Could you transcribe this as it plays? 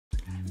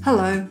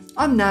Hello,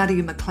 I'm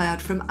Nadia McLeod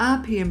from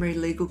Emery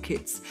Legal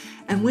Kits,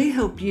 and we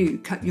help you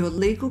cut your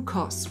legal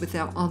costs with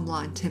our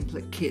online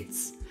template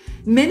kits.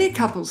 Many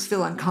couples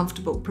feel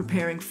uncomfortable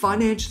preparing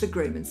financial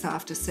agreements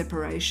after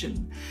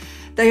separation.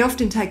 They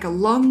often take a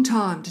long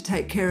time to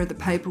take care of the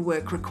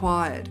paperwork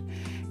required.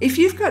 If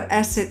you've got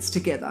assets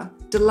together,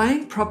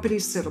 delaying property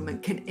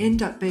settlement can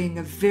end up being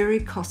a very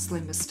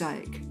costly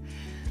mistake.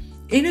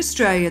 In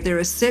Australia, there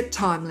are set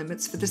time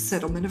limits for the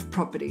settlement of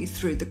property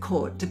through the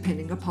court,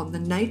 depending upon the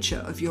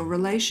nature of your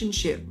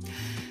relationship.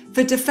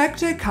 For de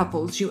facto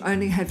couples, you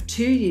only have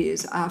 2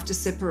 years after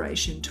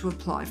separation to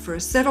apply for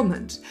a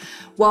settlement,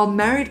 while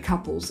married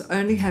couples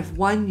only have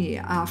 1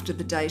 year after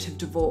the date of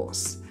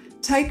divorce.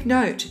 Take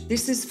note,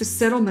 this is for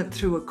settlement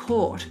through a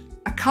court.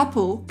 A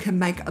couple can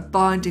make a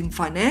binding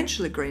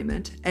financial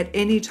agreement at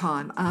any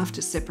time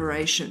after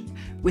separation,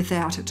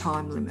 without a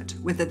time limit,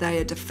 whether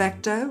they are de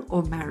facto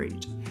or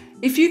married.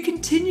 If you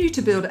continue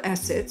to build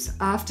assets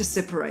after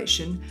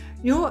separation,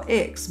 your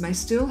ex may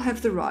still have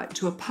the right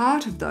to a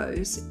part of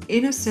those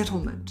in a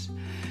settlement.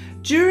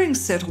 During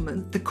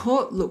settlement, the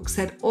court looks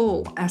at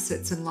all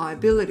assets and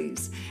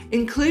liabilities,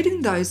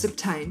 including those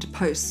obtained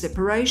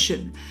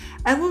post-separation,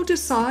 and will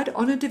decide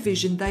on a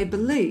division they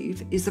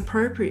believe is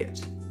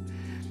appropriate.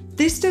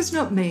 This does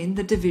not mean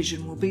the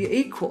division will be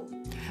equal,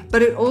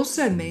 but it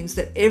also means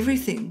that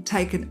everything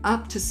taken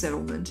up to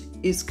settlement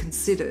is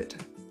considered.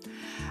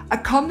 A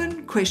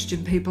common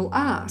question people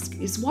ask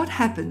is, what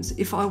happens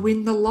if I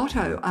win the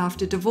lotto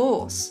after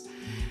divorce?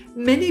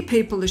 Many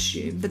people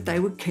assume that they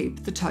would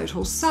keep the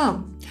total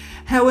sum.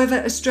 However,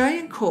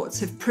 Australian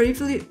courts have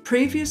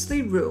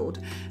previously ruled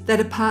that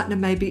a partner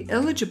may be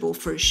eligible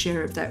for a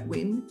share of that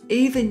win,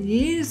 even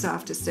years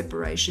after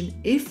separation,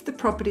 if the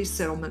property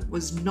settlement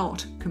was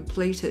not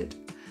completed.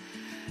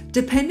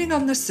 Depending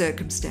on the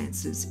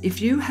circumstances, if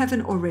you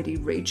haven't already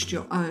reached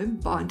your own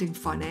binding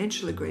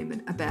financial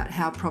agreement about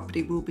how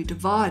property will be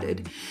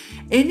divided,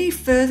 any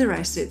further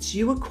assets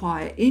you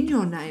acquire in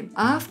your name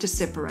after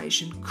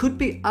separation could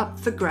be up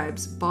for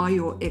grabs by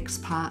your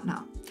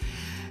ex-partner.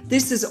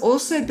 This has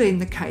also been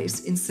the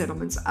case in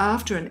settlements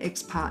after an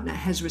ex-partner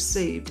has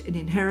received an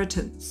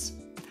inheritance.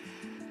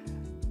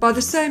 By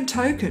the same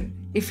token,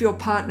 if your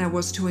partner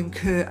was to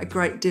incur a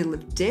great deal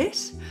of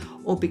debt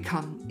or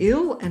become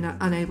ill and are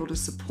unable to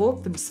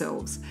support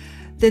themselves,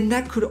 then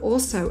that could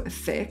also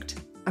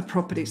affect a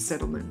property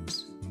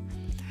settlement.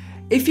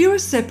 If you are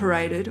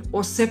separated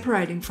or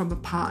separating from a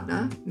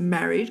partner,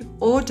 married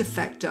or de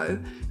facto,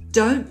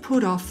 don't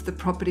put off the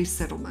property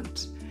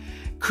settlement.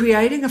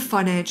 Creating a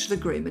financial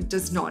agreement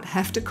does not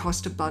have to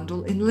cost a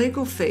bundle in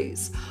legal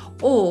fees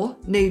or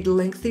need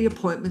lengthy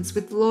appointments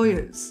with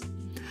lawyers.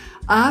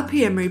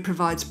 Emery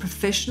provides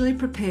professionally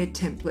prepared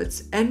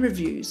templates and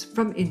reviews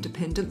from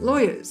independent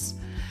lawyers.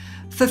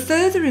 For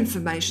further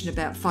information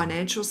about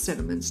financial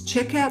settlements,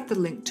 check out the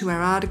link to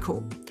our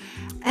article.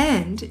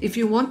 And if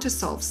you want to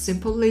solve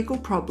simple legal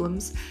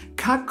problems,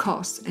 cut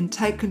costs, and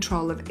take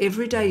control of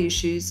everyday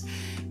issues,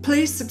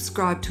 please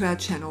subscribe to our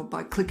channel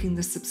by clicking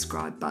the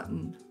subscribe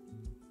button.